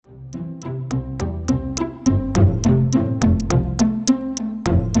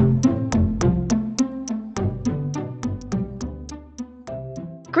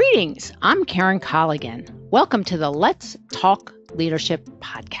Greetings, I'm Karen Colligan. Welcome to the Let's Talk Leadership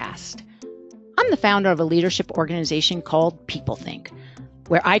podcast. I'm the founder of a leadership organization called People Think,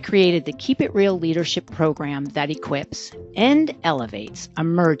 where I created the Keep It Real leadership program that equips and elevates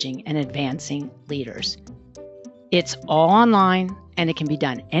emerging and advancing leaders. It's all online and it can be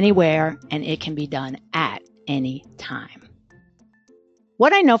done anywhere and it can be done at any time.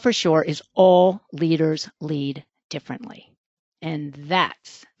 What I know for sure is all leaders lead differently. And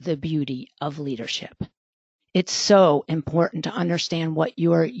that's the beauty of leadership. It's so important to understand what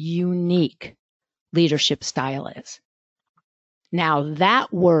your unique leadership style is. Now,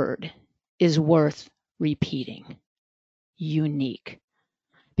 that word is worth repeating, unique,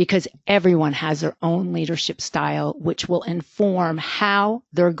 because everyone has their own leadership style, which will inform how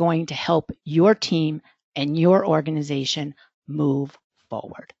they're going to help your team and your organization move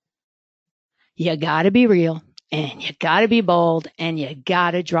forward. You got to be real. And you got to be bold and you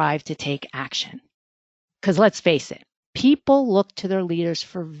got to drive to take action. Because let's face it, people look to their leaders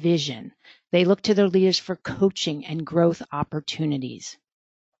for vision. They look to their leaders for coaching and growth opportunities.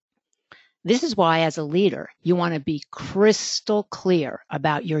 This is why, as a leader, you want to be crystal clear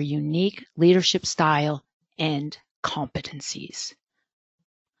about your unique leadership style and competencies.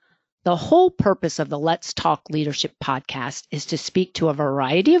 The whole purpose of the Let's Talk Leadership podcast is to speak to a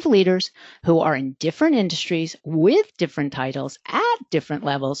variety of leaders who are in different industries with different titles at different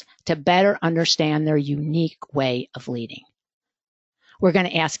levels to better understand their unique way of leading. We're going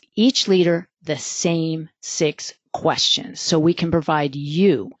to ask each leader the same 6 questions so we can provide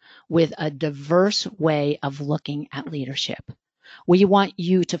you with a diverse way of looking at leadership. We want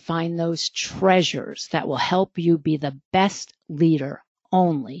you to find those treasures that will help you be the best leader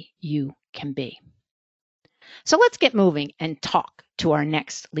only you can be. So let's get moving and talk to our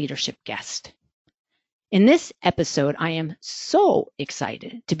next leadership guest. In this episode, I am so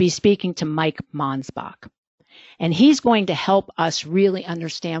excited to be speaking to Mike Mansbach, and he's going to help us really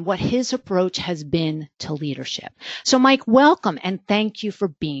understand what his approach has been to leadership. So Mike, welcome and thank you for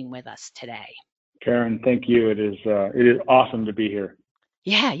being with us today. Karen, thank you. It is awesome to be here.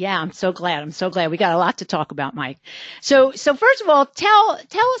 Yeah. I'm so glad. We got a lot to talk about, Mike. So first of all, tell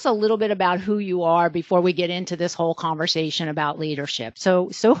us a little bit about who you are before we get into this whole conversation about leadership. So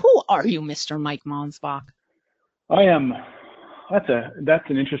who are you, Mr. Mike Mansbach? That's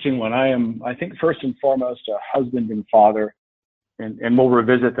an interesting one. I think first and foremost, a husband and father, and we'll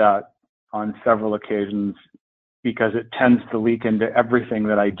revisit that on several occasions because it tends to leak into everything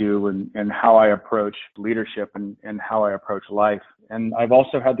that I do and how I approach leadership and how I approach life. And I've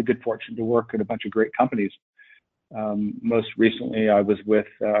also had the good fortune to work at a bunch of great companies. Most recently, I was with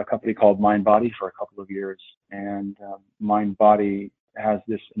a company called Mindbody for a couple of years. And Mindbody has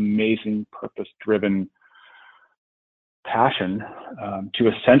this amazing purpose-driven passion to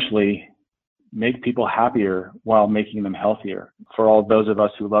essentially make people happier while making them healthier. For all those of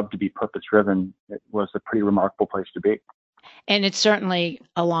us who love to be purpose-driven, it was a pretty remarkable place to be. And it's certainly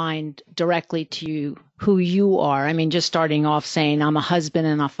aligned directly to who you are. I mean, just starting off saying I'm a husband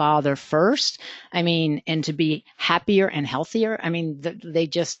and a father first. I mean, and to be happier and healthier. I mean, they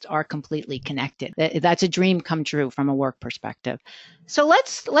just are completely connected. That's a dream come true from a work perspective. So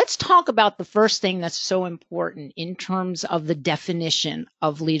let's talk about the first thing that's so important in terms of the definition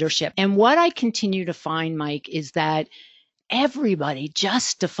of leadership. And what I continue to find, Mike, is that everybody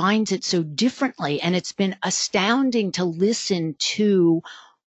just defines it so differently. And it's been astounding to listen to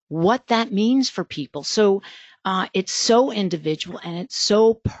what that means for people. So it's so individual and it's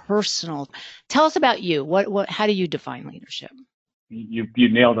so personal. Tell us about you. How do you define leadership? You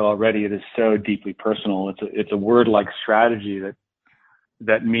nailed it already. It is so deeply personal. It's a word like strategy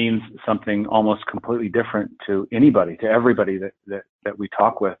that means something almost completely different to anybody, to everybody that we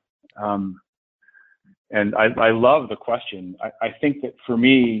talk with. And I love the question. I think that for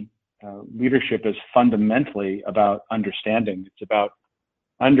me, leadership is fundamentally about understanding. It's about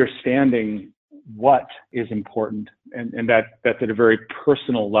understanding what is important, and that's at a very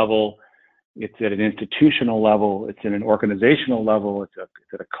personal level. It's at an institutional level. It's at an organizational level. It's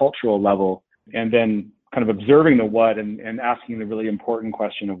at a cultural level, and then kind of observing the what and asking the really important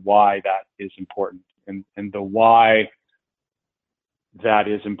question of why that is important, and the why that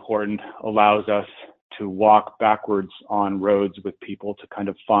is important allows us to walk backwards on roads with people to kind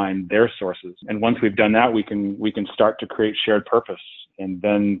of find their sources. And once we've done that, we can start to create shared purpose and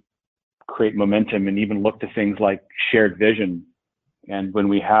then create momentum and even look to things like shared vision. And when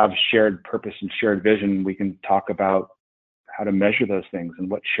we have shared purpose and shared vision, we can talk about how to measure those things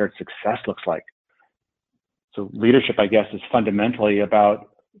and what shared success looks like. So leadership, I guess, is fundamentally about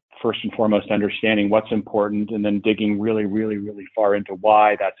first and foremost understanding what's important and then digging really, really, really far into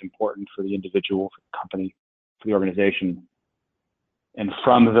why that's important for the individual, for the company, for the organization. And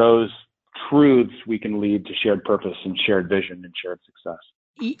from those truths, we can lead to shared purpose and shared vision and shared success.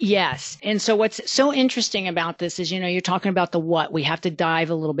 Yes. And so what's so interesting about this is, you're talking about the what. We have to dive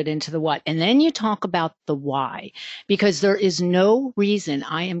a little bit into the what. And then you talk about the why, because there is no reason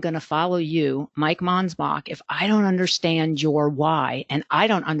I am going to follow you, Mike Mansbach, if I don't understand your why and I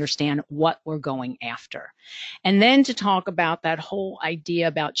don't understand what we're going after. And then to talk about that whole idea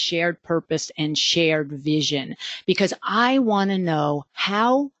about shared purpose and shared vision, because I want to know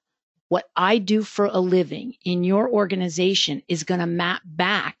how what I do for a living in your organization is going to map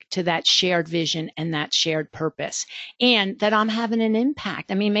back to that shared vision and that shared purpose, and that I'm having an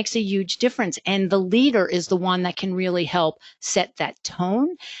impact. I mean, it makes a huge difference. And the leader is the one that can really help set that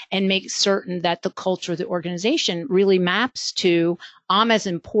tone and make certain that the culture of the organization really maps to, I'm as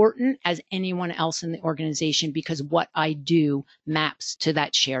important as anyone else in the organization because what I do maps to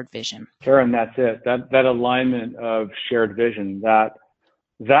that shared vision. Karen, that's it. That alignment of shared vision,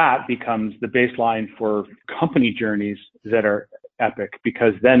 that becomes the baseline for company journeys that are epic,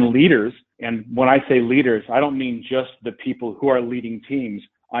 because then leaders, and when I say leaders, I don't mean just the people who are leading teams.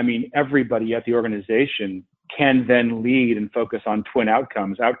 I mean, everybody at the organization can then lead and focus on twin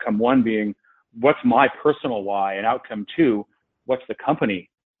outcomes. Outcome one being, what's my personal why? And outcome two, what's the company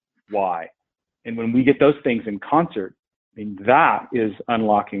why? And when we get those things in concert, I mean, that is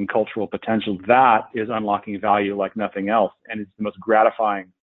unlocking cultural potential. That is unlocking value like nothing else. And it's the most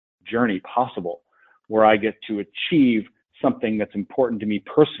gratifying journey possible, where I get to achieve something that's important to me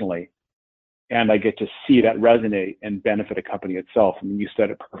personally, and I get to see that resonate and benefit a company itself. I mean, you said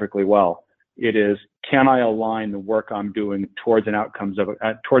it perfectly well. It is, can I align the work I'm doing towards the outcomes of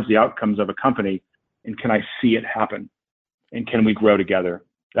a company, and can I see it happen? And can we grow together?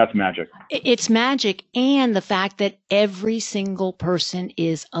 That's magic. It's magic, and the fact that every single person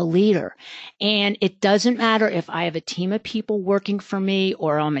is a leader. And it doesn't matter if I have a team of people working for me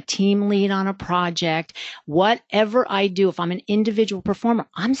or I'm a team lead on a project. Whatever I do, if I'm an individual performer,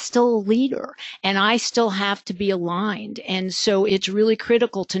 I'm still a leader and I still have to be aligned. And so it's really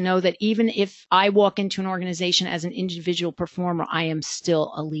critical to know that even if I walk into an organization as an individual performer, I am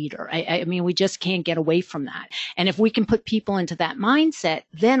still a leader. I mean, we just can't get away from that. And if we can put people into that mindset,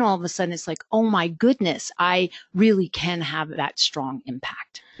 then all of a sudden it's like, oh my goodness, I really can have that strong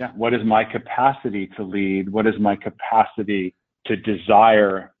impact. Yeah. What is my capacity to lead? What is my capacity to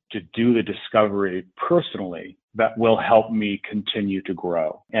desire to do the discovery personally that will help me continue to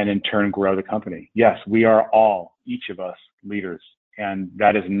grow and in turn grow the company? Yes, we are all, each of us, leaders. And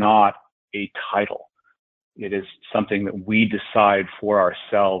that is not a title. It is something that we decide for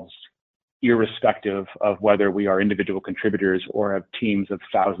ourselves, irrespective of whether we are individual contributors or have teams of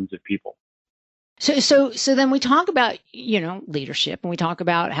thousands of people. So then we talk about, leadership, and we talk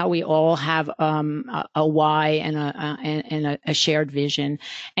about how we all have a why and a shared vision.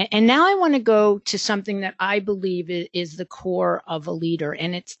 And now I want to go to something that I believe is the core of a leader,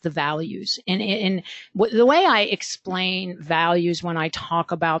 and it's the values. And the way I explain values when I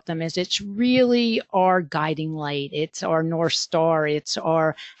talk about them is it's really our guiding light. It's our North Star. It's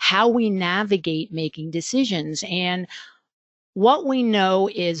our how we navigate making decisions. And what we know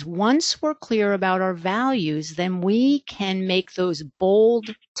is once we're clear about our values, then we can make those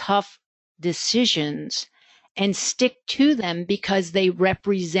bold, tough decisions and stick to them because they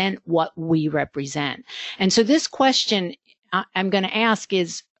represent what we represent. And so this question I'm going to ask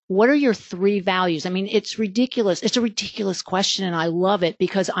is, what are your 3 values? I mean, it's ridiculous. It's a ridiculous question, and I love it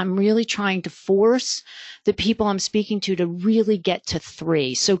because I'm really trying to force the people I'm speaking to really get to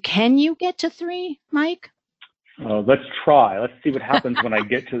 3. So can you get to 3, Mike? Let's try. Let's see what happens when I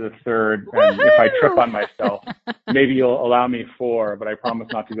get to the 3rd. And if I trip on myself, maybe you'll allow me 4, but I promise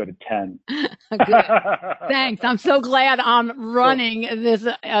not to go to 10. Good. Thanks. I'm so glad I'm running this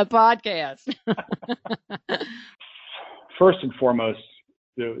podcast. First and foremost,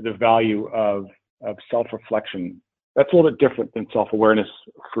 the value of self-reflection. That's a little bit different than self-awareness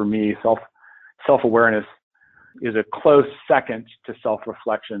for me. Self-awareness is a close second to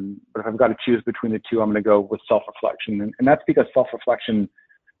self-reflection. But if I've got to choose between the two, I'm going to go with self-reflection. And that's because self-reflection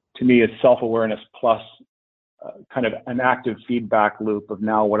to me is self-awareness plus kind of an active feedback loop of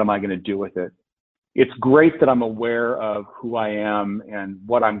now what am I going to do with it? It's great that I'm aware of who I am and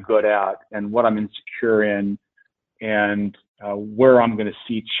what I'm good at and what I'm insecure in and where I'm going to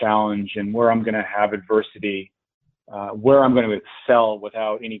see challenge and where I'm going to have adversity, where I'm going to excel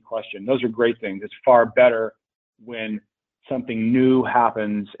without any question. Those are great things. It's far better when something new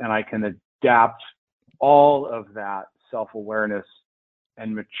happens and I can adapt all of that self-awareness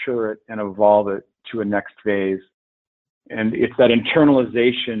and mature it and evolve it to a next phase. And it's that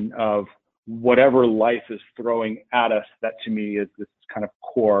internalization of whatever life is throwing at us that to me is this kind of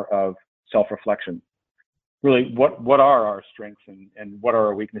core of self-reflection. Really, what are our strengths and what are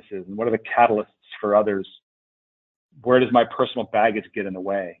our weaknesses and what are the catalysts for others? Where does my personal baggage get in the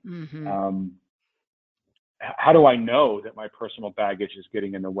way? Mm-hmm. How do I know that my personal baggage is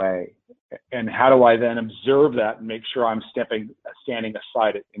getting in the way? And how do I then observe that and make sure I'm standing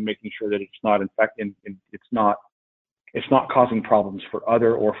aside it and making sure that it's not infecting, it's not causing problems for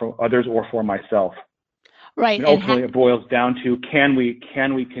others or for myself. Right. And ultimately, it boils down to can we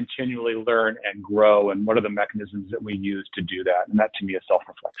continually learn and grow, and what are the mechanisms that we use to do that? And that to me is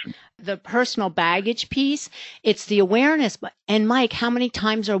self-reflection. The personal baggage piece, it's the awareness. And Mike, how many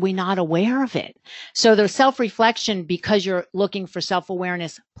times are we not aware of it? So the self-reflection, because you're looking for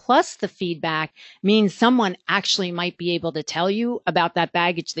self-awareness plus the feedback, means someone actually might be able to tell you about that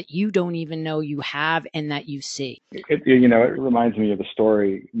baggage that you don't even know you have and that you see. It reminds me of a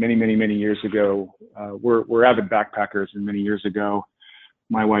story many years ago. We're avid backpackers, and many years ago,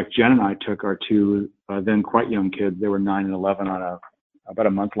 my wife Jen and I took our two then quite young kids. They were 9 and 11 on about a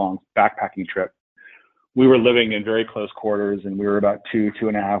month-long backpacking trip. We were living in very close quarters, and we were about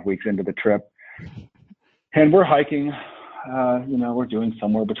 2.5 weeks into the trip. And we're hiking, we're doing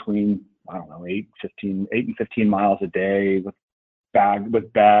somewhere between, 8 and 15 miles a day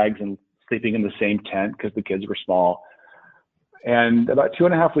with bags and sleeping in the same tent because the kids were small. And about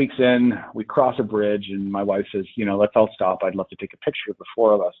 2.5 weeks in, we cross a bridge, and my wife says, let's all stop. I'd love to take a picture of the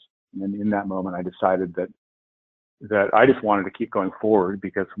four of us. And in that moment, I decided that I just wanted to keep going forward,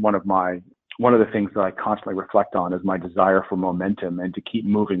 because one of the things that I constantly reflect on is my desire for momentum and to keep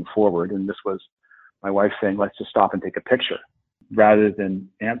moving forward. And this was my wife saying, let's just stop and take a picture, rather than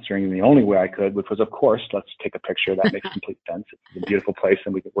answering in the only way I could, which was, of course, let's take a picture. That makes complete sense. It's a beautiful place,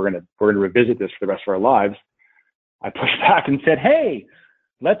 and we're going to revisit this for the rest of our lives. I pushed back and said, hey,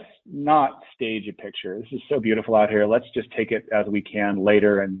 let's not stage a picture. This is so beautiful out here. Let's just take it as we can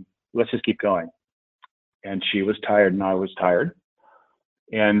later, and let's just keep going. And she was tired and I was tired.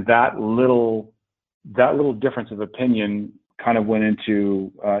 And that little difference of opinion kind of went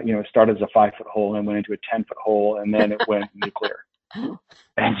into, it started as a 5-foot hole and went into a 10-foot hole, and then it went nuclear.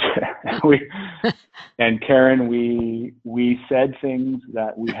 And Karen, we said things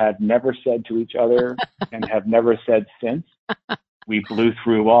that we had never said to each other and have never said since. We blew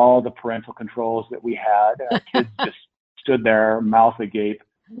through all the parental controls that we had. Our kids just stood there, mouth agape,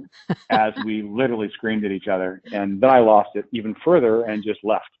 as we literally screamed at each other. And then I lost it even further and just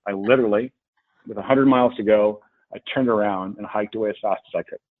left. I literally, with 100 miles to go, I turned around and hiked away as fast as I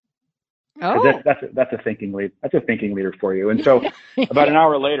could. Oh, that's a thinking lead. That's a thinking leader for you. And so, about an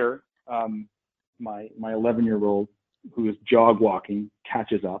hour later, my 11-year-old, who is jog walking,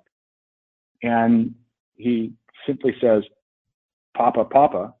 catches up, and he simply says,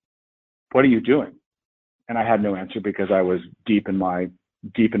 "Papa, what are you doing?" And I had no answer because I was deep in my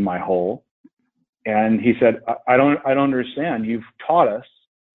hole. And he said, "I don't understand. You've taught us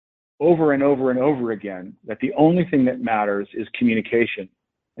over and over and over again that the only thing that matters is communication,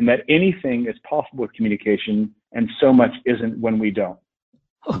 and that anything is possible with communication, and so much isn't when we don't."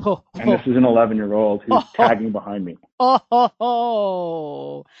 And this is an 11-year-old who's tagging behind me.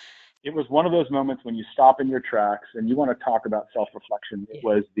 It was one of those moments when you stop in your tracks and you want to talk about self-reflection. It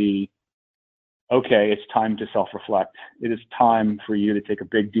was okay, it's time to self-reflect. It is time for you to take a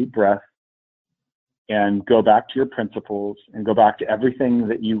big, deep breath and go back to your principles and go back to everything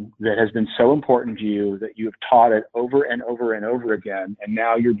that has been so important to you, that you have taught it over and over and over again. And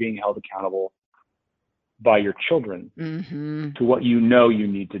now you're being held accountable by your children to what you know you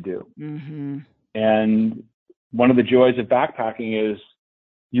need to do. And one of the joys of backpacking is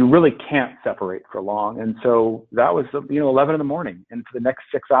you really can't separate for long. And so that was 11 in the morning, and for the next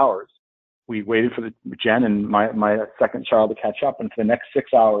 6 hours we waited for Jen and my second child to catch up, and for the next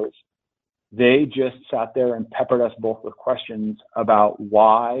 6 hours they just sat there and peppered us both with questions about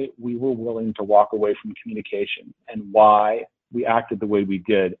why we were willing to walk away from communication and why we acted the way we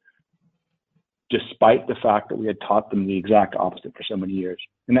did, despite the fact that we had taught them the exact opposite for so many years.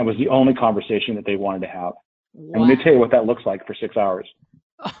 And that was the only conversation that they wanted to have. Wow. And let me tell you what that looks like for 6 hours.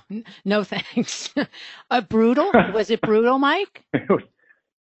 Oh, no, thanks. Brutal? Was it brutal, Mike?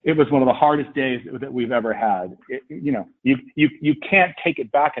 It was one of the hardest days that we've ever had. You can't take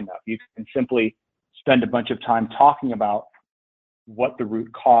it back enough. You can simply spend a bunch of time talking about what the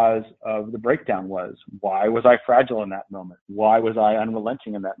root cause of the breakdown was. Why was I fragile in that moment? Why was I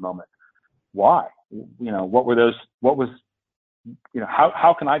unrelenting in that moment? Why?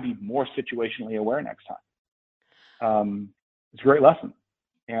 How can I be more situationally aware next time? It's a great lesson.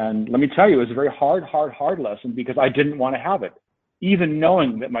 And let me tell you, it was a very hard lesson because I didn't want to have it. Even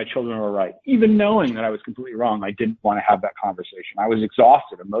knowing that my children were right, even knowing that I was completely wrong, I didn't want to have that conversation. I was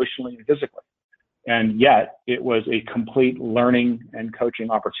exhausted emotionally and physically. And yet it was a complete learning and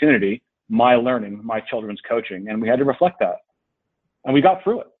coaching opportunity, my learning, my children's coaching. And we had to reflect that. And we got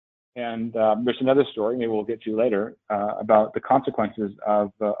through it. And there's another story, maybe we'll get to later, about the consequences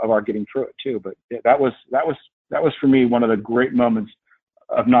of our getting through it too. But that was for me one of the great moments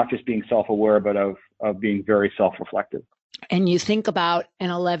of not just being self-aware, but of being very self-reflective. And you think about an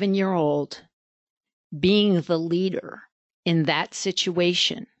 11-year-old being the leader in that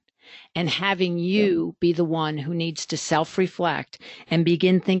situation and having you be the one who needs to self-reflect and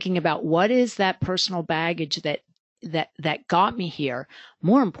begin thinking about what is that personal baggage that got me here.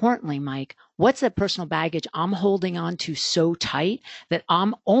 More importantly, Mike, what's that personal baggage I'm holding on to so tight that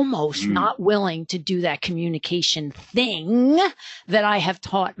I'm almost not willing to do that communication thing that I have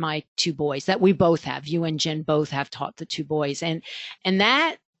taught my two boys, that we both have. You and Jen both have taught the two boys. And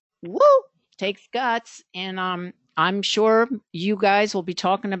that, takes guts. And I'm sure you guys will be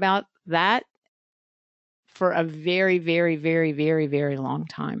talking about that for a very, very, very, very, very long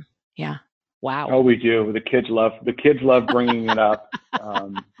time. Yeah. Wow. Oh, we do. The kids love bringing it up.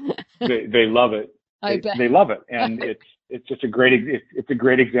 They love it. They love it. And it's just a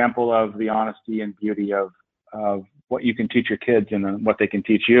great example of the honesty and beauty of what you can teach your kids and what they can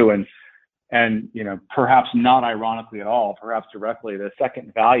teach you. And, perhaps not ironically at all, perhaps directly, the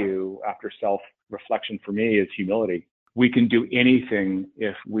second value after self-reflection for me is humility. We can do anything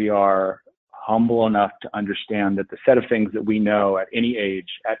if we are humble enough to understand that the set of things that we know at any age,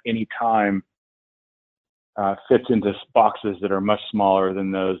 at any time, fits into boxes that are much smaller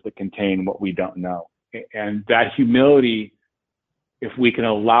than those that contain what we don't know. And that humility, if we can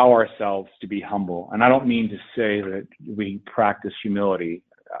allow ourselves to be humble, and I don't mean to say that we practice humility,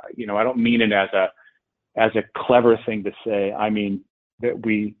 I don't mean it as a clever thing to say. I mean that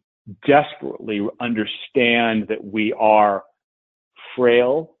we desperately understand that we are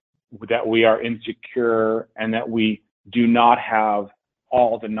frail, that we are insecure, and that we do not have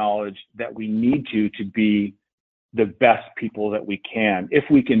all the knowledge that we need to be the best people that we can. If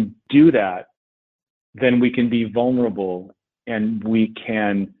we can do that, then we can be vulnerable and we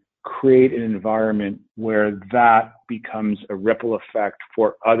can create an environment where that becomes a ripple effect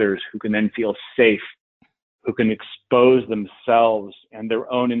for others who can then feel safe, who can expose themselves and their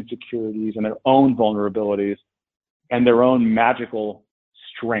own insecurities and their own vulnerabilities and their own magical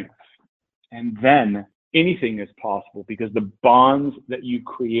strengths. And then anything is possible because the bonds that you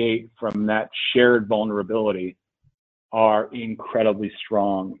create from that shared vulnerability are incredibly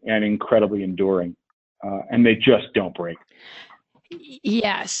strong and incredibly enduring, and they just don't break.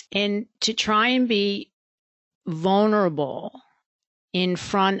 Yes, and to try and be vulnerable in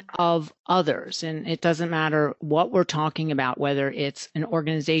front of others, and it doesn't matter what we're talking about, whether it's an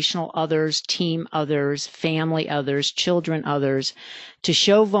organizational others, team others, family others, children others, to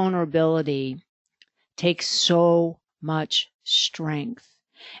show vulnerability takes so much strength,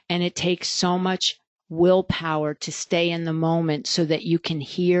 and it takes so much willpower to stay in the moment so that you can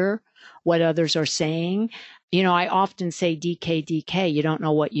hear what others are saying. I often say DK, you don't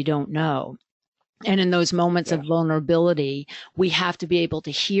know what you don't know. And in those moments of vulnerability, we have to be able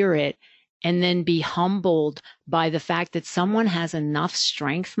to hear it and then be humbled by the fact that someone has enough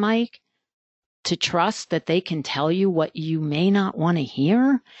strength, Mike, to trust that they can tell you what you may not want to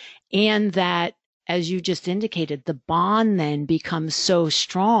hear. And that, as you just indicated, the bond then becomes so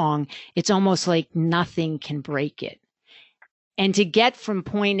strong, it's almost like nothing can break it. And to get from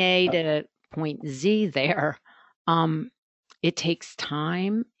point A to point Z there, it takes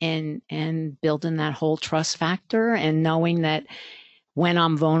time and building that whole trust factor and knowing that when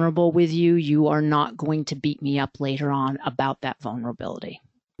I'm vulnerable with you, you are not going to beat me up later on about that vulnerability.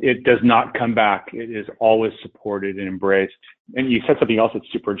 It does not come back. It is always supported and embraced. And you said something else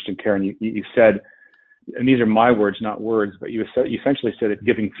that's super interesting, Karen. You said, and these are my words, not words, but you essentially said that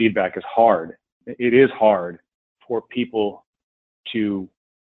giving feedback is hard. It is hard for people to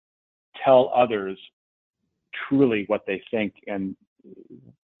tell others truly what they think. And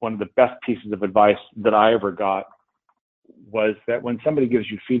one of the best pieces of advice that I ever got was that when somebody gives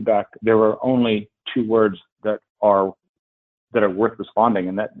you feedback, there are only two words that are worth responding,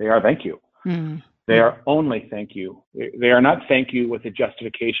 and that they are thank you. Mm. They are only thank you. They are not thank you with a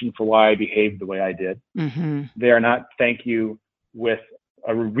justification for why I behaved the way I did. Mm-hmm. They are not thank you with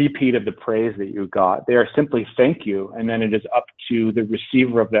a repeat of the praise that you got. They are simply thank you, and then it is up to the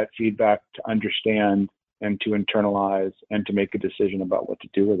receiver of that feedback to understand and to internalize and to make a decision about what to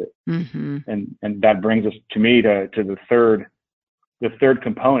do with it. Mm-hmm. And that brings us to me to the third the third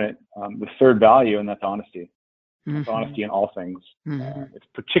component, the third value, and that's honesty. That's Mm-hmm. honesty in all things. Mm-hmm. It's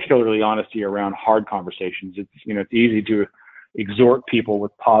particularly honesty around hard conversations. It's easy to exhort people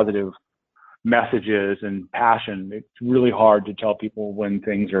with positive messages and passion. It's really hard to tell people when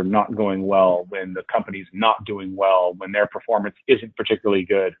things are not going well, when the company's not doing well, when their performance isn't particularly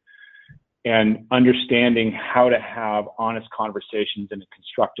good. And understanding how to have honest conversations in a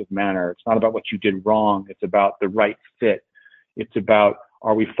constructive manner. It's not about what you did wrong. It's about the right fit. It's about,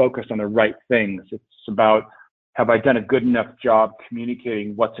 are we focused on the right things? It's about, have I done a good enough job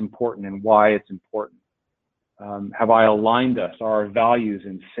communicating what's important and why it's important? Have I aligned us? Are our values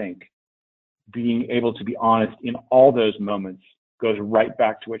in sync? Being able to be honest in all those moments goes right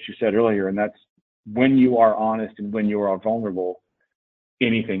back to what you said earlier, and that's when you are honest and when you are vulnerable,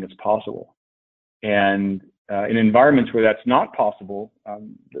 anything is possible. And in environments where that's not possible,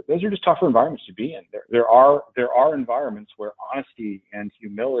 those are just tougher environments to be in. There are environments where honesty and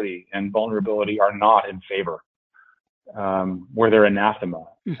humility and vulnerability are not in favor, where they're anathema.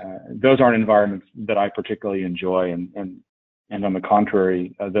 Those aren't environments that I particularly enjoy, and on the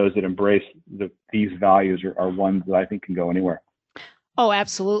contrary, those that embrace these values are ones that I think can go anywhere. Oh,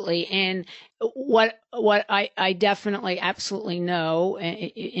 absolutely. And what I definitely absolutely know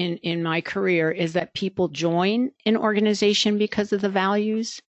in my career is that people join an organization because of the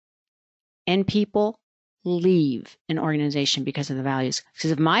values, and people leave an organization because of the values.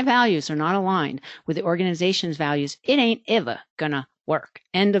 Because if my values are not aligned with the organization's values, it ain't ever gonna work.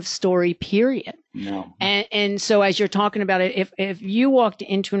 End of story, period. No. And so as you're talking about it, if you walked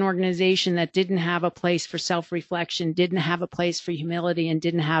into an organization that didn't have a place for self-reflection, didn't have a place for humility, and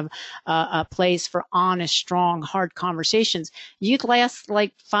didn't have a place for honest, strong, hard conversations, you'd last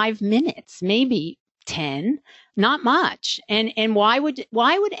like 5 minutes, maybe 10, not much. And why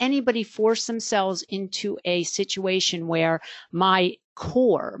would anybody force themselves into a situation where my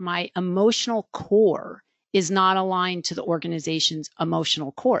emotional core is not aligned to the organization's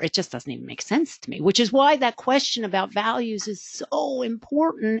emotional core? It just doesn't even make sense to me, which is why that question about values is so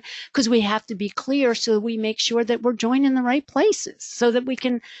important, because we have to be clear so we make sure that we're joining the right places so that we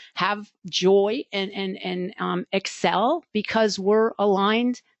can have joy and excel, because we're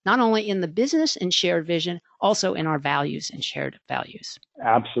aligned not only in the business and shared vision, also in our values and shared values.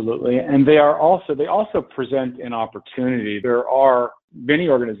 Absolutely. And they also present an opportunity. There are many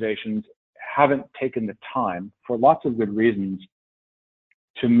organizations haven't taken the time, for lots of good reasons,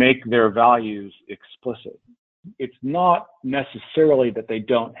 to make their values explicit. It's not necessarily that they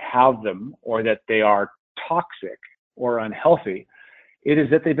don't have them or that they are toxic or unhealthy. It is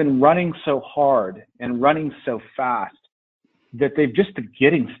that they've been running so hard and running so fast that they've just been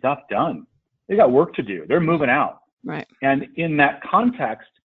getting stuff done. They got work to do. They're moving out. Right. And in that context,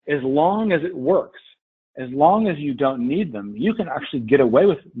 as long as it works, as long as you don't need them, you can actually get away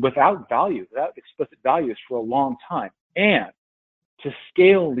without values, without explicit values for a long time. And to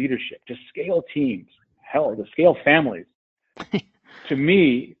scale leadership, to scale teams, hell, to scale families, to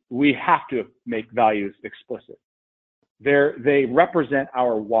me, we have to make values explicit. They represent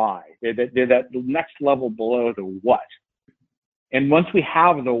our why. They're that next level below the what. And once we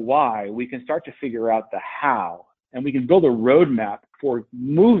have the why, we can start to figure out the how, and we can build a roadmap for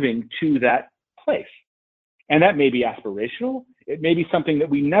moving to that place. And that may be aspirational. It may be something that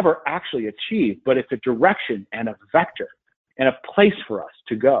we never actually achieve, but it's a direction and a vector and a place for us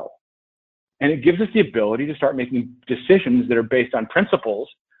to go. And it gives us the ability to start making decisions that are based on principles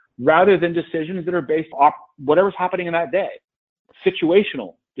rather than decisions that are based off whatever's happening in that day.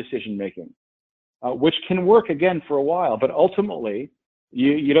 Situational decision making, which can work again for a while, but ultimately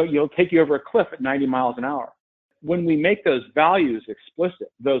you'll take you over a cliff at 90 miles an hour. When we make those values explicit,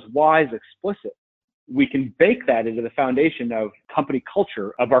 those whys explicit, we can bake that into the foundation of company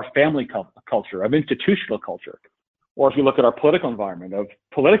culture, of our family culture, of institutional culture. Or if you look at our political environment, of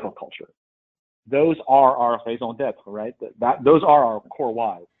political culture. Those are our raison d'etre, right? Those are our core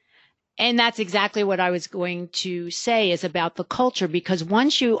whys. And that's exactly what I was going to say, is about the culture, because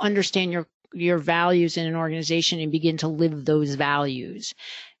once you understand your values in an organization and begin to live those values,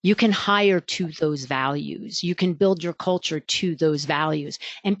 you can hire to those values. You can build your culture to those values.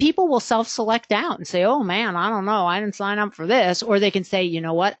 And people will self-select out and say, oh man, I don't know, I didn't sign up for this. Or they can say, you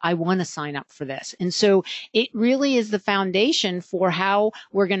know what, I want to sign up for this. And so it really is the foundation for how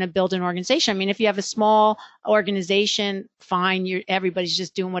we're going to build an organization. I mean, if you have a small organization, fine, everybody's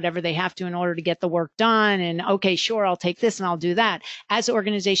just doing whatever they have to in order to get the work done. And okay, sure, I'll take this and I'll do that. As the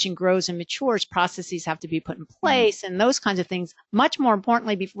organization grows and matures, processes have to be put in place and those kinds of things. Much more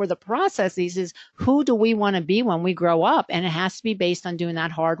importantly, before the processes, is who do we want to be when we grow up? And it has to be based on doing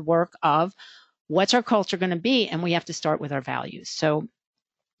that hard work of what's our culture going to be? And we have to start with our values. So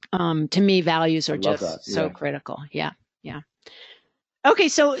to me, values are just so critical. Yeah. Yeah. Okay,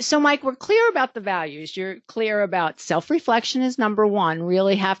 so Mike, we're clear about the values. You're clear about self-reflection is number one.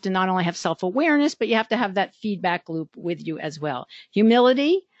 Really have to not only have self-awareness, but you have to have that feedback loop with you as well.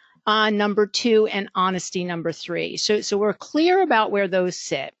 Humility, number two, and honesty, number three. So we're clear about where those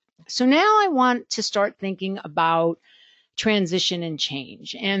sit. So now I want to start thinking about transition and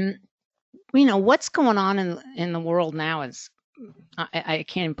change. And what's going on in the world now is I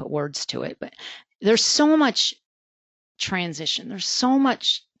can't even put words to it, but there's so much transition. There's so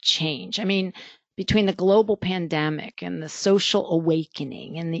much change. I mean, between the global pandemic and the social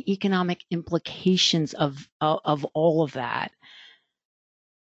awakening and the economic implications of all of that.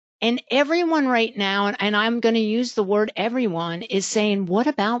 And everyone right now, and I'm going to use the word everyone, is saying, what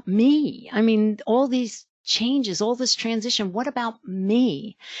about me? I mean, all these changes, all this transition, what about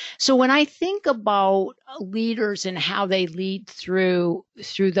me? So when I think about leaders and how they lead through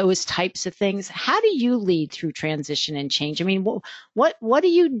those types of things, how do you lead through transition and change? I mean, what do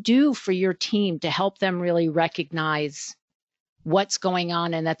you do for your team to help them really recognize what's going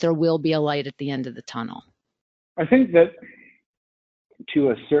on and that there will be a light at the end of the tunnel? I think that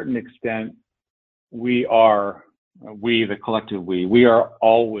to a certain extent, we, the collective we are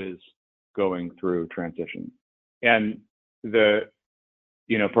always going through transition. And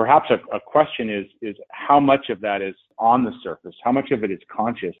perhaps a question is how much of that is on the surface, how much of it is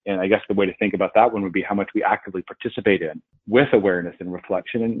conscious? And I guess the way to think about that one would be how much we actively participate in with awareness and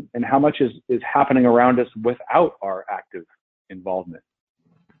reflection, and how much is happening around us without our active involvement.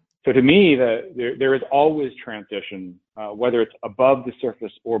 So to me, there is always transition, whether it's above the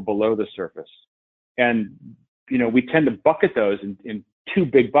surface or below the surface. And, we tend to bucket those in two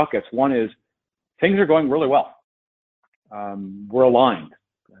big buckets. One is things are going really well. We're aligned.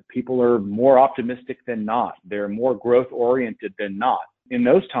 People are more optimistic than not. They're more growth oriented than not. In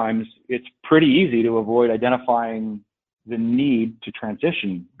those times, it's pretty easy to avoid identifying the need to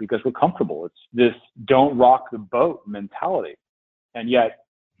transition because we're comfortable. It's this don't rock the boat mentality. And yet,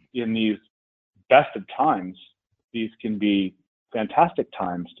 in these best of times, these can be fantastic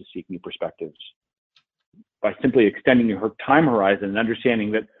times to seek new perspectives. By simply extending your time horizon and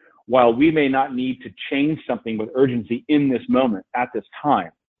understanding that while we may not need to change something with urgency in this moment, at this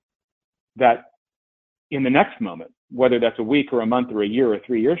time, that in the next moment, whether that's a week or a month or a year or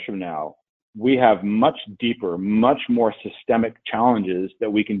 3 years from now, we have much deeper, much more systemic challenges that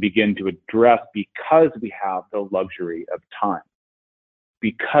we can begin to address because we have the luxury of time.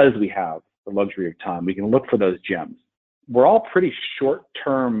 Because we have the luxury of time, we can look for those gems. We're all pretty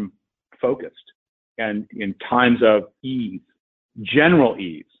short-term focused. And in times of ease, general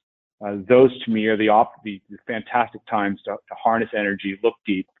ease, those to me are the fantastic times to harness energy, look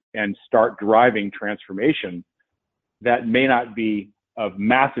deep, and start driving transformation that may not be of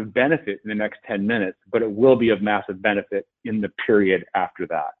massive benefit in the next 10 minutes, but it will be of massive benefit in the period after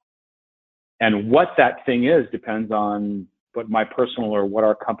that. And what that thing is depends on what my personal or what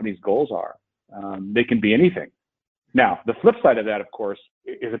our company's goals are. They can be anything. Now, the flip side of that, of course,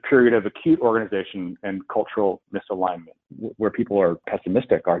 is a period of acute organization and cultural misalignment, where people are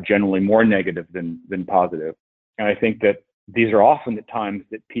pessimistic, are generally more negative than positive. And I think that these are often the times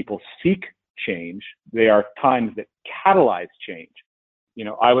that people seek change. They are times that catalyze change.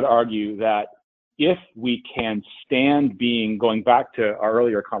 I would argue that if we can stand being, going back to our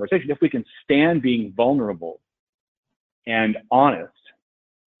earlier conversation, if we can stand being vulnerable and honest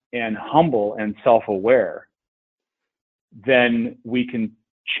and humble and self-aware, then we can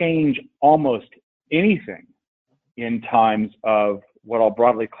change almost anything in times of what I'll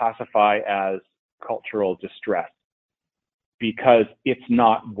broadly classify as cultural distress, because it's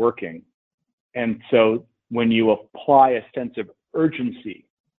not working. And so when you apply a sense of urgency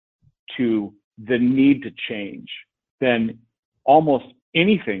to the need to change, then almost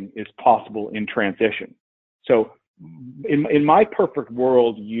anything is possible in transition. So in my perfect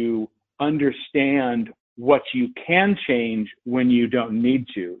world, you understand what you can change when you don't need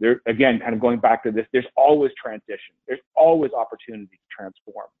to. There, again, kind of going back to this, there's always transition. There's always opportunity to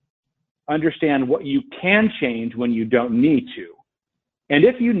transform. Understand what you can change when you don't need to. And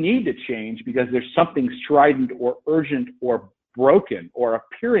if you need to change because there's something strident or urgent or broken or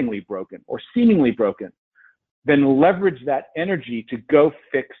appearingly broken or seemingly broken, then leverage that energy to go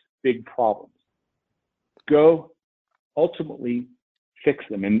fix big problems. Go ultimately fix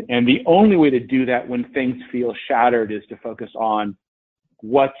them. And the only way to do that when things feel shattered is to focus on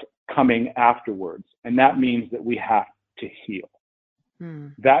what's coming afterwards. And that means that we have to heal.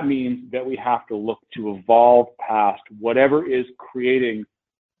 That means that we have to look to evolve past whatever is creating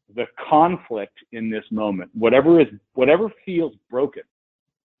the conflict in this moment, whatever feels broken,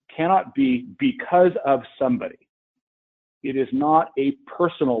 cannot be because of somebody. It is not a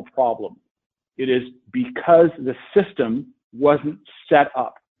personal problem. It is because the system wasn't set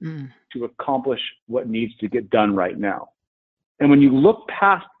up to accomplish what needs to get done right now. And when you look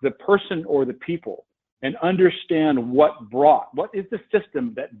past the person or the people and understand what is the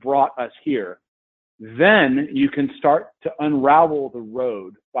system that brought us here, then you can start to unravel the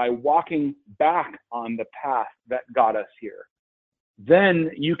road by walking back on the path that got us here. Then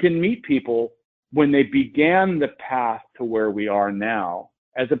you can meet people when they began the path to where we are now,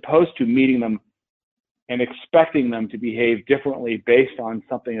 as opposed to meeting them and expecting them to behave differently based on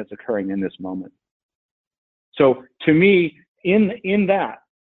something that's occurring in this moment. So to me, in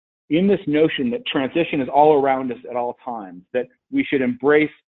this notion that transition is all around us at all times, that we should embrace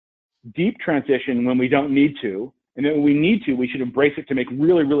deep transition when we don't need to, and then when we need to, we should embrace it to make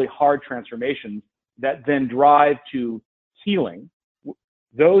really, really hard transformations that then drive to healing.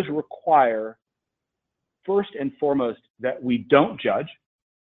 Those require, first and foremost, that we don't judge,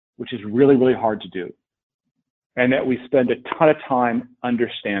 which is really, really hard to do, and that we spend a ton of time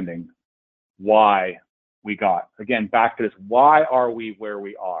understanding why we got. Again, back to this, why are we where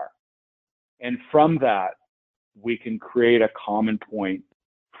we are? And from that, we can create a common point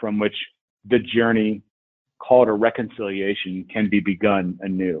from which the journey, called a reconciliation, can be begun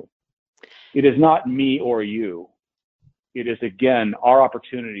anew. It is not me or you. It is, again, our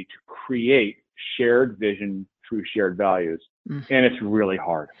opportunity to create shared vision through shared values. And it's really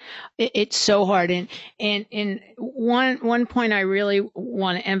hard. It's so hard. And one point I really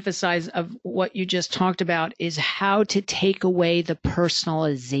want to emphasize of what you just talked about is how to take away the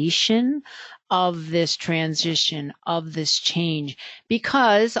personalization of this transition, of this change,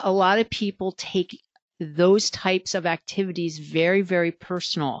 because a lot of people take those types of activities very, very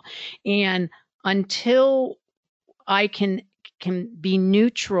personal. And until I can be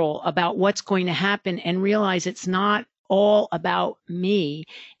neutral about what's going to happen and realize it's not all about me,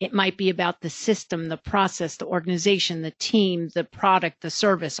 it might be about the system, the process, the organization, the team, the product, the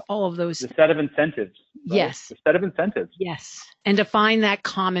service, all of those. The set of incentives. Right? Yes. The set of incentives. Yes. And to find that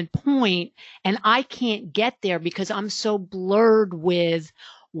common point. And I can't get there because I'm so blurred with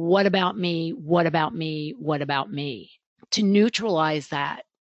what about me? What about me? What about me? To neutralize that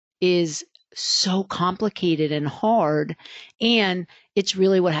is so complicated and hard. And it's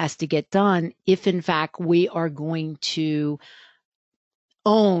really what has to get done if, in fact, we are going to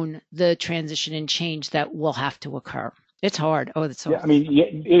own the transition and change that will have to occur. It's hard. Oh, that's so hard. I mean,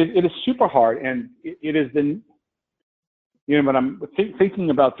 it is super hard. And it is the, when I'm thinking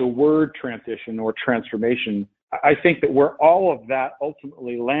about the word transition or transformation, I think that where all of that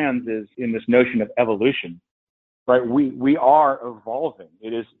ultimately lands is in this notion of evolution. Right, we are evolving.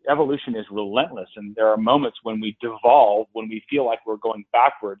 Evolution is relentless, and there are moments when we devolve, when we feel like we're going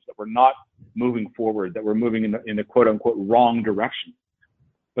backwards, that we're not moving forward, that we're moving in the quote unquote wrong direction.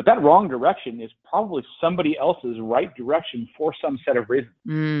 But that wrong direction is probably somebody else's right direction for some set of reasons.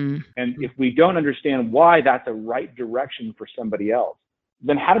 And if we don't understand why that's a right direction for somebody else,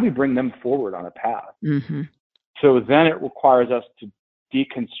 then how do we bring them forward on a path? So then it requires us to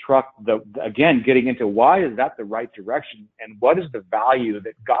deconstruct again, getting into why is that the right direction, and what is the value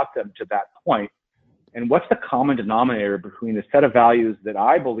that got them to that point, and what's the common denominator between the set of values that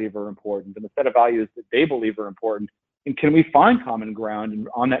I believe are important and the set of values that they believe are important, and can we find common ground, and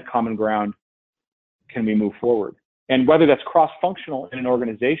on that common ground, can we move forward? And whether that's cross-functional in an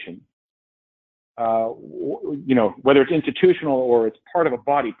organization, whether it's institutional or it's part of a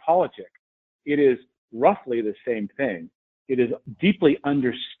body politic, it is roughly the same thing. It is deeply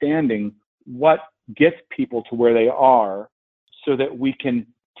understanding what gets people to where they are so that we can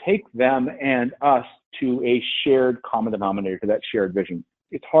take them and us to a shared common denominator, to that shared vision.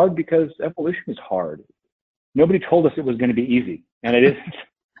 It's hard because evolution is hard. Nobody told us it was going to be easy, and it isn't.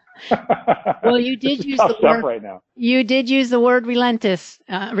 Well, you did use the word right now. You did use the word relentless,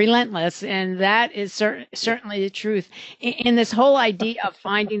 and that is certainly the truth. In this whole idea of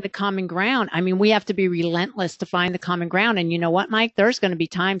finding the common ground, I mean, we have to be relentless to find the common ground. And you know what, Mike? There's going to be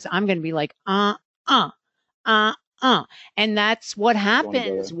times I'm going to be like, and that's what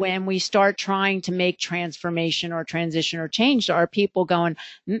happens when we start trying to make transformation or transition or change. Are people going,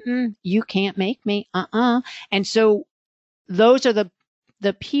 you can't make me, And so those are the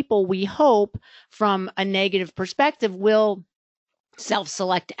people we hope from a negative perspective will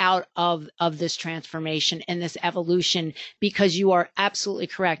self-select out of this transformation and this evolution, because you are absolutely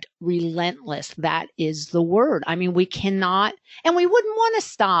correct. Relentless. That is the word. I mean, we cannot, and we wouldn't want to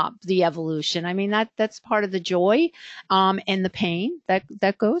stop the evolution. I mean, that's part of the joy, and the pain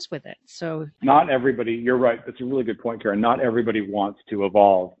that goes with it. So not everybody, you're right. That's a really good point, Karen. Not everybody wants to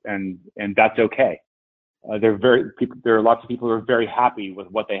evolve, and that's okay. There are lots of people who are very happy with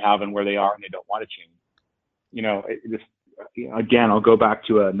what they have and where they are, and they don't want to change. You know, again, I'll go back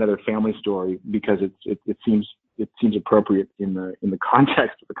to another family story because it seems appropriate in the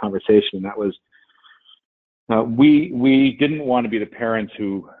context of the conversation. And that was, we didn't want to be the parents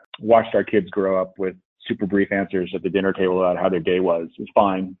who watched our kids grow up with super brief answers at the dinner table about how their day was. It's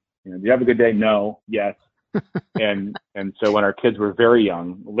fine. You know, do you have a good day? No. Yes. and so when our kids were very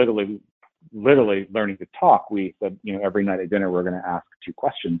young, literally learning to talk, we said, you know, every night at dinner we're going to ask 2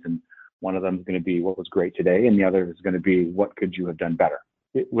 questions, and one of them is going to be what was great today, and the other is going to be what could you have done better.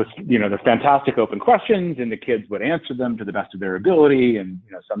 It was, you know, the fantastic open questions, and the kids would answer them to the best of their ability, and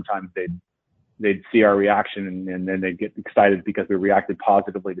you know, sometimes they'd see our reaction, and then they'd get excited because we reacted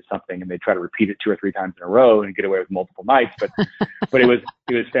positively to something, and they'd try to repeat it 2 or 3 times in a row and get away with multiple nights. But it was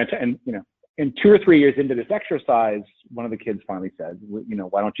fantastic. And you know, in 2 or 3 years into this exercise, one of the kids finally said, you know,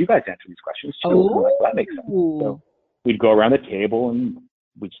 why don't you guys answer these questions too? Oh. Like, well, that makes sense. So we'd go around the table, and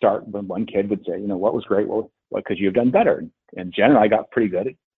we'd start when one kid would say, you know, what was great? Well, what could you have done better? And Jen and I got pretty good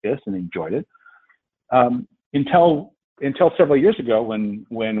at this and enjoyed it. Until several years ago when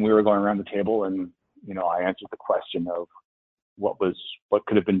we were going around the table, and, you know, I answered the question of what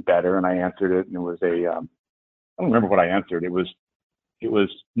could have been better. And I answered it, and it was I don't remember what I answered. It was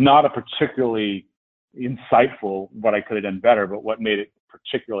not a particularly insightful what I could have done better, but what made it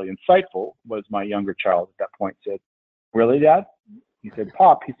particularly insightful was my younger child at that point said, really, Dad? He said,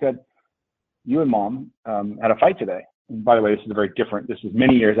 Pop, he said, you and Mom had a fight today. And by the way, this is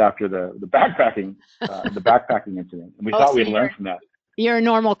many years after the backpacking incident. And we thought we had learned from that. You're a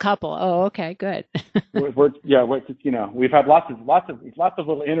normal couple. Oh, okay, good. You know, we've had lots of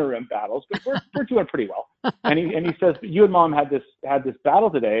little interim battles, but we're doing pretty well. And he says, you and Mom had this battle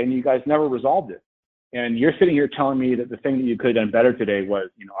today, and you guys never resolved it. And you're sitting here telling me that the thing that you could have done better today was,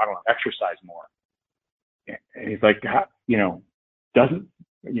 you know, I don't know, exercise more. And he's like, you know,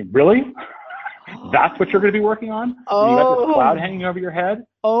 really? That's what you're going to be working on? Oh. And you got this cloud hanging over your head?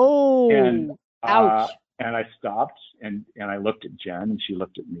 Oh. And ouch. And I stopped, and I looked at Jen, and she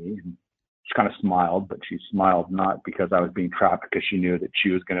looked at me, and she kind of smiled, but she smiled not because I was being trapped, because she knew that she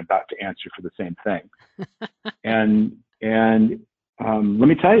was about to answer for the same thing. and let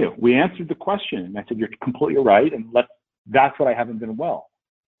me tell you, we answered the question, and I said, you're completely right, and that's what I haven't done well.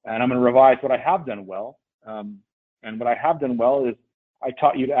 And I'm going to revise what I have done well. And what I have done well is I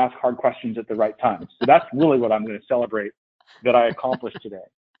taught you to ask hard questions at the right time. So that's really what I'm going to celebrate that I accomplished today.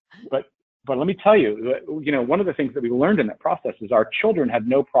 But let me tell you, you know, one of the things that we learned in that process is our children had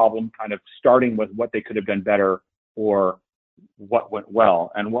no problem kind of starting with what they could have done better or what went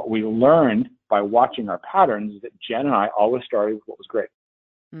well. And what we learned by watching our patterns is that Jen and I always started with what was great.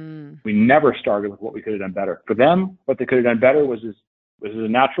 We never started with what we could have done better. For them, what they could have done better was as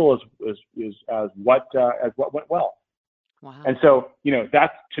natural as what went well. Wow. And so, you know,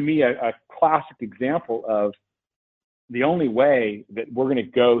 that's to me a classic example of the only way that we're going to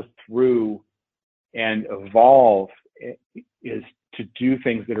go through and evolve is to do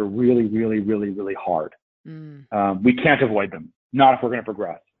things that are really, really, really, really hard. We can't avoid them. Not if we're going to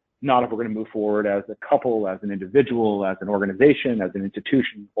progress. Not if we're going to move forward as a couple, as an individual, as an organization, as an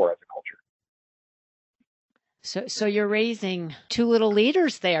institution, or as a culture. So you're raising 2 little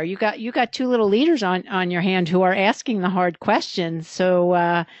leaders there. You got 2 little leaders on your hand who are asking the hard questions.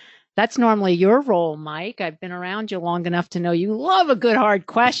 So that's normally your role, Mike. I've been around you long enough to know you love a good hard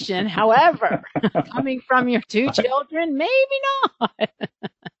question. However, coming from your 2 children, maybe not.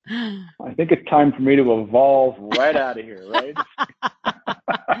 I think it's time for me to evolve right out of here, right?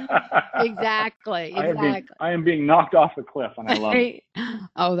 Exactly. I am being knocked off the cliff, and I love it.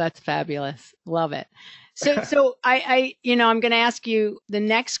 Oh, that's fabulous. Love it. So I I'm going to ask you, the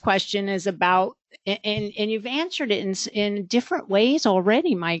next question is about, and you've answered it in different ways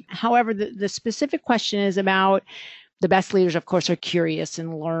already, Mike. However, the specific question is about the best leaders, of course, are curious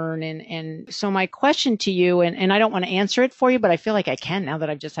and learn. And so my question to you, and I don't want to answer it for you, but I feel like I can now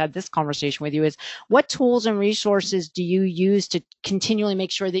that I've just had this conversation with you, is what tools and resources do you use to continually make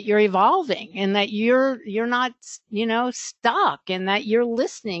sure that you're evolving and that you're not, stuck, and that you're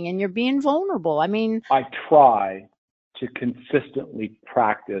listening and you're being vulnerable? I mean, I try to consistently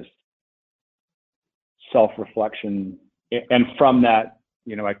practice self-reflection, and from that,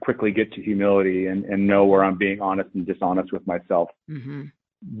 I quickly get to humility and know where I'm being honest and dishonest with myself. Mm-hmm.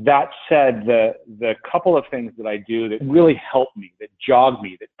 That said, the couple of things that I do that really help me, that jog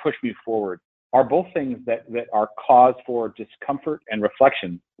me, that push me forward, are both things that are cause for discomfort and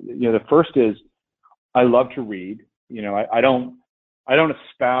reflection. The first is I love to read. I don't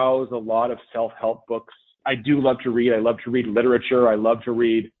espouse a lot of self-help books. I do love to read. I love to read literature. I love to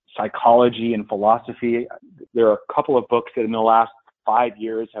read psychology and philosophy. There are a couple of books that in the last 5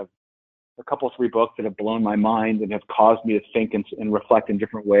 years three books that have blown my mind and have caused me to think and reflect in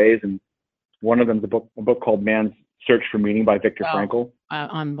different ways. And one of them is a book called Man's Search for Meaning by Viktor Frankl.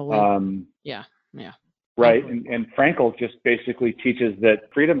 Unbelievable. Yeah. Right. And Frankl just basically teaches that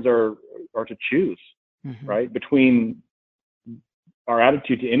freedoms are to choose, mm-hmm. right? Between our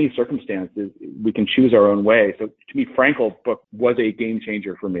attitude to any circumstances, we can choose our own way. So to me, Frankl's book was a game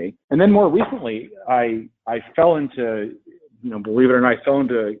changer for me. And then more recently, I fell into, believe it or not, I fell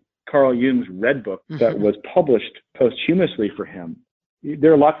into Carl Jung's Red Book that was published posthumously for him.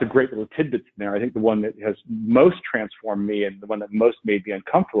 There are lots of great little tidbits in there. I think the one that has most transformed me and the one that most made me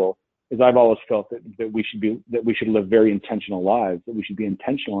uncomfortable is I've always felt that we should live very intentional lives, that we should be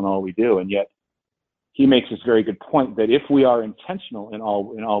intentional in all we do. And yet he makes this very good point that if we are intentional in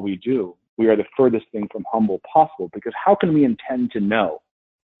all we do, we are the furthest thing from humble possible, because how can we intend to know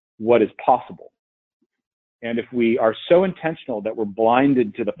what is possible? And if we are so intentional that we're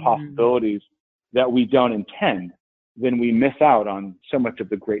blinded to the possibilities that we don't intend, then we miss out on so much of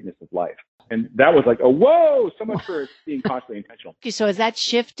the greatness of life. And that was like, oh, whoa, so much for being constantly intentional. Okay, so has that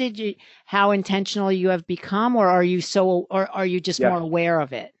shifted how intentional you have become, or are you just more aware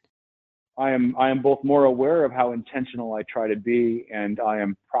of it? I am both more aware of how intentional I try to be, and I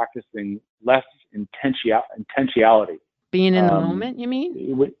am practicing less intentionality. Being in the moment, you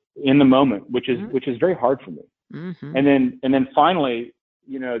mean? In the moment, which is very hard for me. Mm-hmm. And then finally,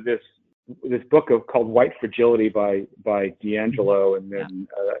 this book called White Fragility by D'Angelo, and then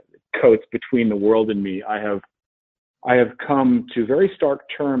quotes Between the World and Me. I have come to very stark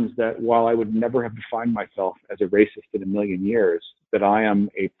terms that while I would never have defined myself as a racist in a million years, that I am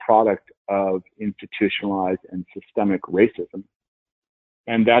a product of institutionalized and systemic racism.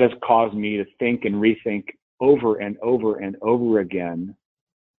 And that has caused me to think and rethink over and over and over again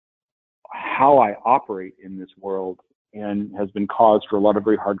how I operate in this world, and has been cause for a lot of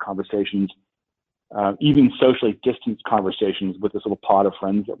very hard conversations, even socially distanced conversations with this little pod of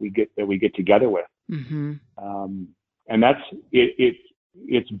friends that we get together with. Mm-hmm. And that's it.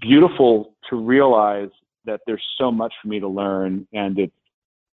 It's beautiful to realize that there's so much for me to learn, and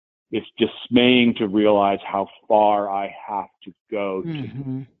it's dismaying to realize how far I have to go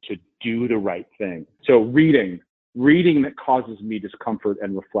to do the right thing. So reading that causes me discomfort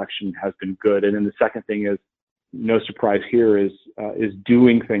and reflection has been good. And then the second thing is, no surprise here, is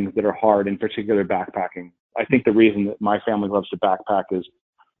doing things that are hard, in particular backpacking. I think the reason that my family loves to backpack is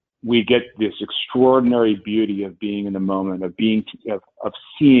we get this extraordinary beauty of being in the moment, of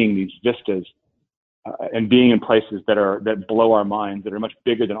seeing these vistas, and being in places that blow our minds, that are much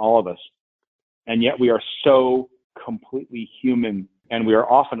bigger than all of us. And yet we are so completely human, and we are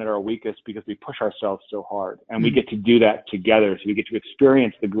often at our weakest because we push ourselves so hard. And we get to do that together. So we get to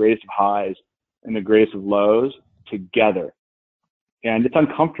experience the greatest of highs and the greatest of lows together. And it's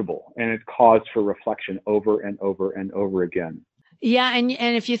uncomfortable, and it's cause for reflection over and over and over again. Yeah, and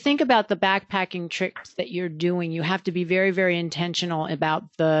if you think about the backpacking trips that you're doing, you have to be very, very intentional about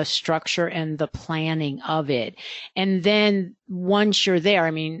the structure and the planning of it. And then once you're there,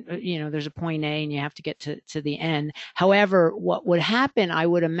 I mean, there's a point A and you have to get to the end. However, what would happen, I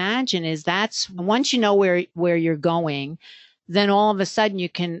would imagine, is that's once you know where you're going, then all of a sudden you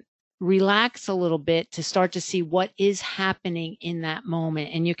can relax a little bit to start to see what is happening in that moment.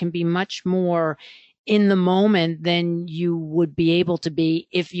 And you can be much more in the moment than you would be able to be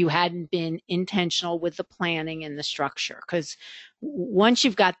if you hadn't been intentional with the planning and the structure. Because once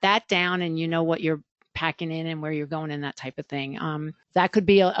you've got that down and you know what you're packing in and where you're going and that type of thing, that could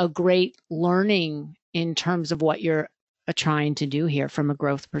be a great learning in terms of what you're trying to do here from a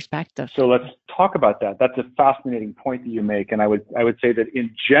growth perspective. So let's talk about that. That's a fascinating point that you make. And I would say that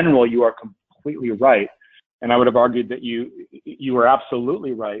in general, you are completely right. And I would have argued that you were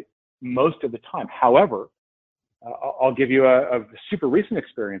absolutely right most of the time. However, I'll give you a super recent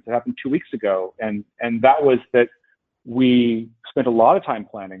experience that happened 2 weeks ago. And that was that we spent a lot of time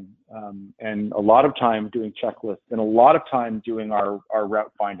planning, and a lot of time doing checklists, and a lot of time doing our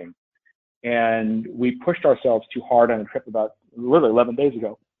route finding. And we pushed ourselves too hard on a trip about literally 11 days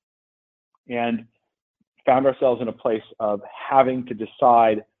ago, and found ourselves in a place of having to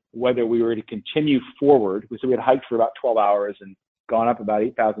decide whether we were to continue forward. So we had hiked for about 12 hours and gone up about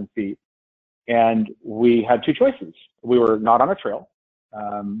 8,000 feet. And we had two choices. We were not on a trail.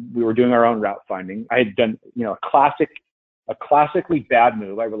 We were doing our own route finding. I had done, a classically bad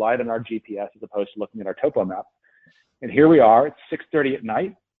move. I relied on our GPS as opposed to looking at our topo map. And here we are, it's 6:30 at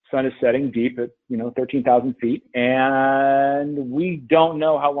night. Sun is setting deep at, 13,000 feet. And we don't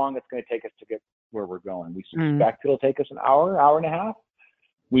know how long it's going to take us to get where we're going. We suspect it'll take us an hour, hour and a half.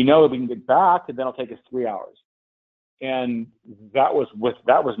 We know that we can get back, and then it'll take us 3 hours. And that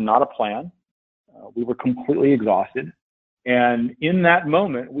was not a plan. We were completely exhausted. And in that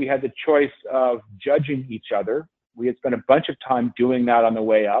moment, we had the choice of judging each other. We had spent a bunch of time doing that on the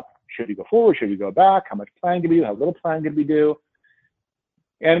way up. Should we go forward? Should we go back? How much planning did we do? How little planning did we do?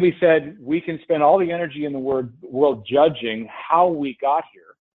 And we said, we can spend all the energy in the world judging how we got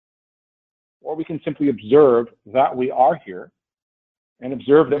here, or we can simply observe that we are here and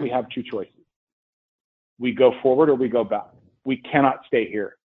observe that we have two choices. We go forward or we go back. We cannot stay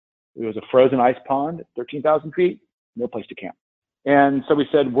here. It was a frozen ice pond at 13,000 feet, no place to camp. And so we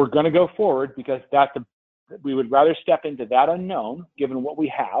said, we're going to go forward because we would rather step into that unknown, given what we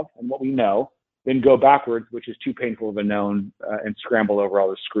have and what we know, than go backwards, which is too painful of a known, and scramble over all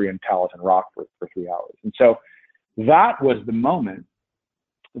the scree and talus and rock for 3 hours. And so that was the moment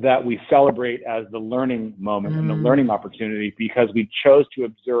that we celebrate as the learning moment and the learning opportunity, because we chose to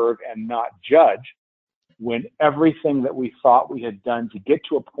observe and not judge when everything that we thought we had done to get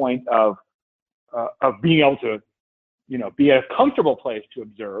to a point of being able to, be at a comfortable place to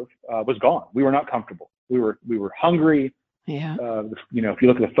observe was gone. We were not comfortable. We were hungry. Yeah. If you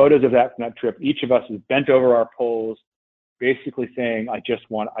look at the photos of that from that trip, each of us is bent over our poles, basically saying, I just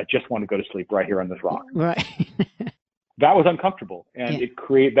want to go to sleep right here on this rock. Right. That was uncomfortable. And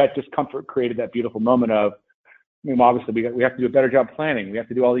that discomfort created that beautiful moment of, obviously we have to do a better job planning. We have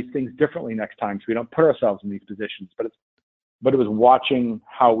to do all these things differently next time so we don't put ourselves in these positions. But it was watching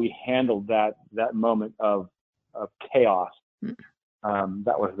how we handled that moment of chaos.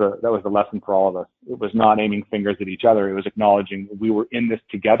 That was the lesson for all of us. It was not aiming fingers at each other. It was acknowledging we were in this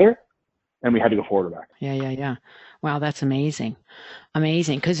together and we had to go forward or back. Yeah. Wow, that's amazing.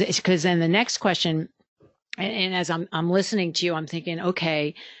 Because then the next question, and as I'm listening to you, I'm thinking,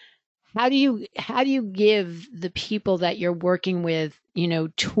 okay, how do you give the people that you're working with,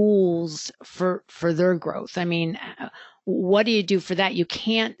 tools for their growth? I mean, what do you do for that? You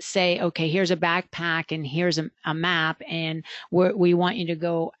can't say, okay, here's a backpack and here's a map, and we want you to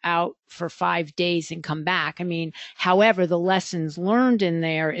go out for 5 days and come back. I mean, however, the lessons learned in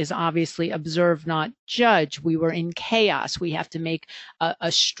there is obviously observe, not judge. We were in chaos. We have to make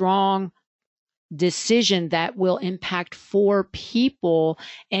a strong decision that will impact 4 people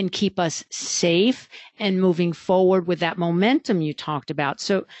and keep us safe and moving forward with that momentum you talked about.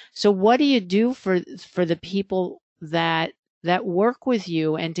 So what do you do for the people that work with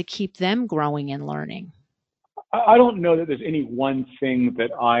you and to keep them growing and learning? I don't know that there's any one thing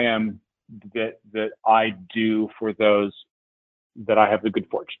that I do for those that I have the good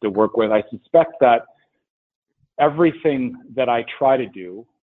fortune to work with. I suspect that everything that I try to do,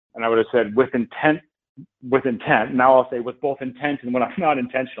 and I would have said with intent, now I'll say with both intent and when I'm not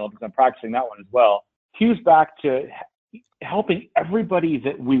intentional, because I'm practicing that one as well, cues back to helping everybody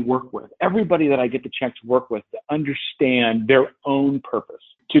that we work with, everybody that I get the chance to work with, to understand their own purpose,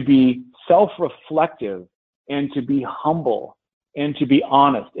 to be self-reflective and to be humble and to be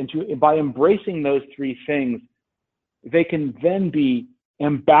honest. And by embracing those 3 things, they can then be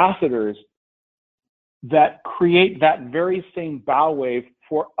ambassadors that create that very same bow wave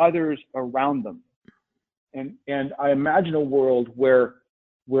for others around them. And I imagine a world where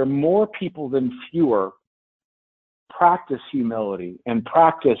more people than fewer practice humility and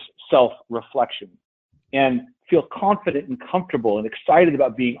practice self-reflection and feel confident and comfortable and excited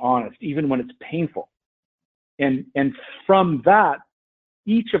about being honest, even when it's painful. And from that,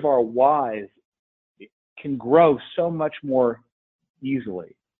 each of our whys can grow so much more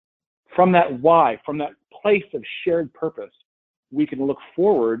easily. From that why, from that place of shared purpose, we can look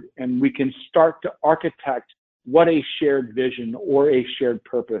forward and we can start to architect what a shared vision or a shared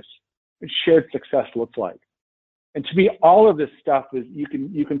purpose and shared success looks like. And to me, all of this stuff is, you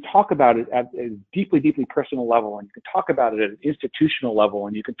can talk about it at a deeply, deeply personal level, and you can talk about it at an institutional level,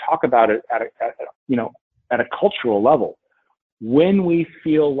 and you can talk about it at a cultural level. When we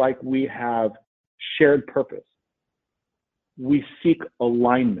feel like we have shared purpose, we seek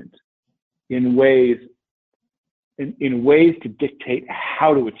alignment in ways to dictate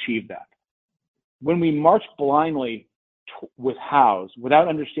how to achieve that. When we march blindly with hows without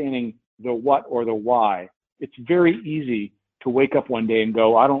understanding the what or the why, it's very easy to wake up one day and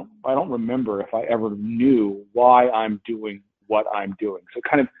go, I don't remember if I ever knew why I'm doing what I'm doing. So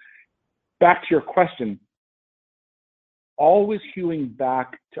kind of back to your question, always hewing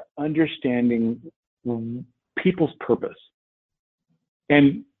back to understanding people's purpose.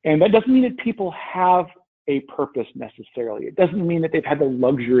 And that doesn't mean that people have a purpose necessarily. It doesn't mean that they've had the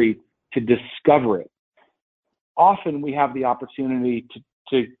luxury to discover it. Often we have the opportunity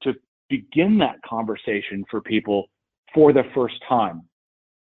to begin that conversation for people for the first time.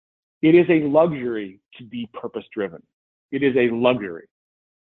 It is a luxury to be purpose-driven. It is a luxury.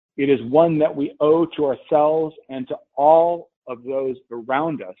 It is one that we owe to ourselves and to all of those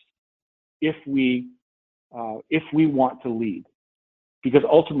around us if we want to lead. Because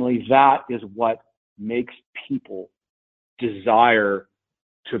ultimately that is what makes people desire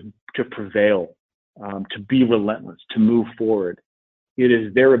to prevail, to be relentless, to move forward. It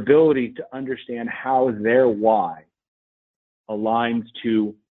is their ability to understand how their why aligns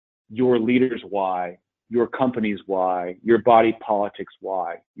to your leader's why, your company's why, your body politic's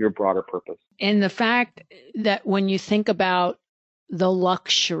why, your broader purpose. And the fact that when you think about the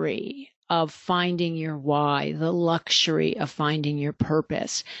luxury of finding your why, the luxury of finding your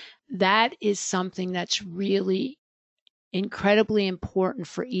purpose, that is something that's really incredibly important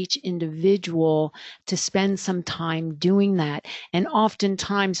for each individual to spend some time doing that. And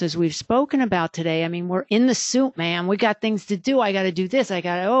oftentimes, as we've spoken about today, I mean, we're in the soup, man. We got things to do. I got to do this.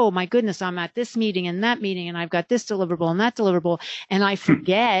 Oh my goodness, I'm at this meeting and that meeting, and I've got this deliverable and that deliverable, and I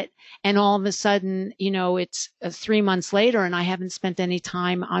forget. And all of a sudden, it's 3 months later and I haven't spent any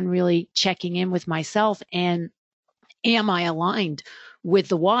time on really checking in with myself. And am I aligned with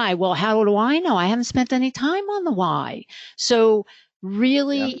the why? Well, how do I know? I haven't spent any time on the why. So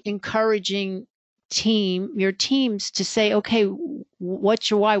really encouraging your teams to say, okay,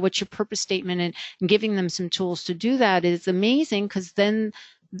 what's your why? What's your purpose statement? And giving them some tools to do that is amazing, because then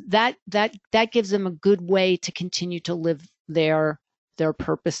that gives them a good way to continue to live their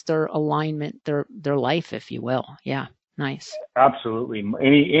purpose, their alignment, their life, if you will. Yeah. Nice. Absolutely.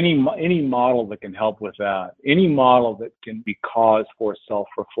 Any model that can help with that, any model that can be cause for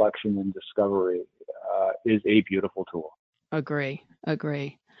self-reflection and discovery is a beautiful tool. Agree.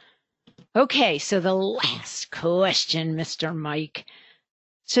 Okay, so the last question, Mr. Mike.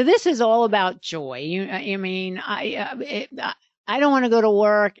 So this is all about joy. I don't want to go to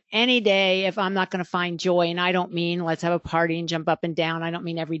work any day if I'm not going to find joy. And I don't mean let's have a party and jump up and down. I don't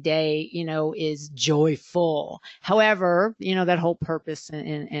mean every day, is joyful. However, that whole purpose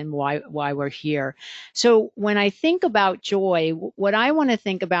and why we're here. So when I think about joy, what I want to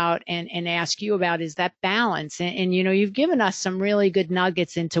think about and ask you about is that balance. And you've given us some really good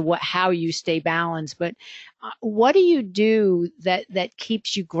nuggets into how you stay balanced. But what do you do that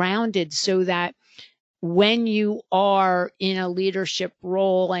keeps you grounded so that when you are in a leadership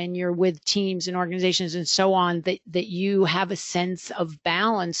role and you're with teams and organizations and so on, that you have a sense of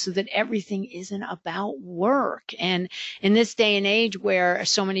balance so that everything isn't about work? And in this day and age where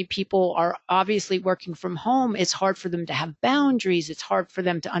so many people are obviously working from home, it's hard for them to have boundaries. It's hard for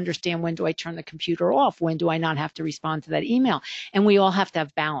them to understand, when do I turn the computer off? When do I not have to respond to that email? And we all have to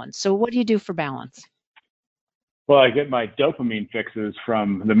have balance. So what do you do for balance? Well, I get my dopamine fixes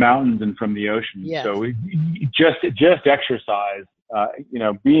from the mountains and from the ocean. Yes. So just exercise,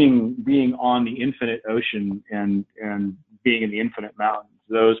 being on the infinite ocean and being in the infinite mountains,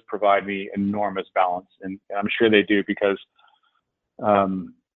 those provide me enormous balance. And I'm sure they do because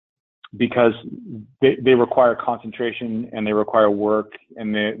they require concentration and they require work,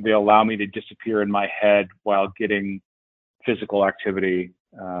 and they allow me to disappear in my head while getting physical activity,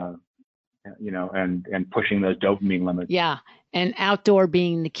 and pushing those dopamine limits. Yeah. And outdoor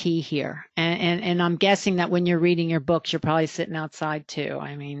being the key here. And I'm guessing that when you're reading your books, you're probably sitting outside too.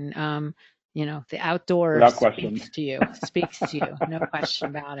 I mean, the outdoor speaks to you, no question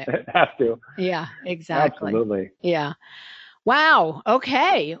about it. It has to. Yeah, exactly. Absolutely. Yeah. Wow.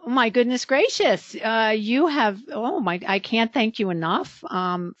 Okay. Oh my goodness gracious. You have, I can't thank you enough,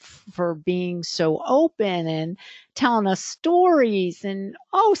 for being so open and telling us stories, and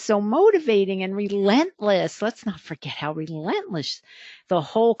so motivating and relentless. Let's not forget how relentless the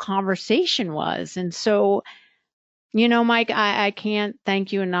whole conversation was. And so, Mike, I can't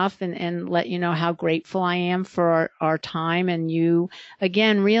thank you enough and let you know how grateful I am for our time, and you,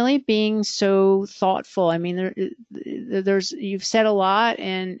 again, really being so thoughtful. I mean, you've said a lot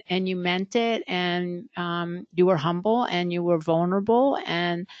and you meant it, and you were humble and you were vulnerable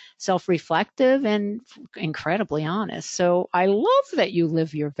and self-reflective and incredibly honest. So I love that you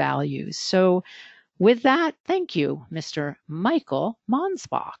live your values. So with that, thank you, Mr. Michael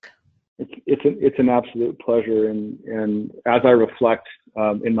Mansbach. It's an absolute pleasure, and as I reflect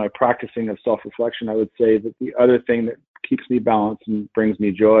in my practicing of self-reflection, I would say that the other thing that keeps me balanced and brings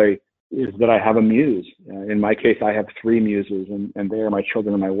me joy is that I have a muse. In my case, I have 3 muses, and they are my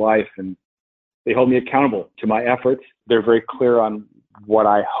children and my wife, and they hold me accountable to my efforts. They're very clear on what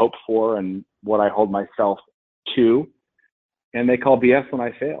I hope for and what I hold myself to, and they call BS when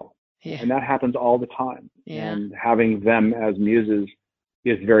I fail. Yeah. And that happens all the time. Yeah. And having them as muses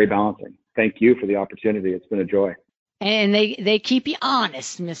is very balancing. Thank you for the opportunity. It's been a joy. And they keep you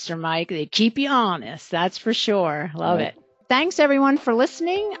honest, Mr. Mike. They keep you honest. That's for sure. Love it. Thanks, everyone, for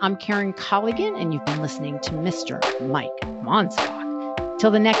listening. I'm Karen Colligan, and you've been listening to Mr. Mike Mansbach. Till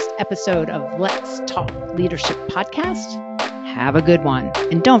the next episode of Let's Talk Leadership Podcast, have a good one.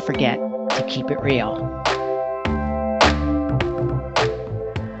 And don't forget to keep it real.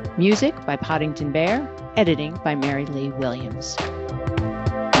 Music by Poddington Bear. Editing by Mary Lee Williams.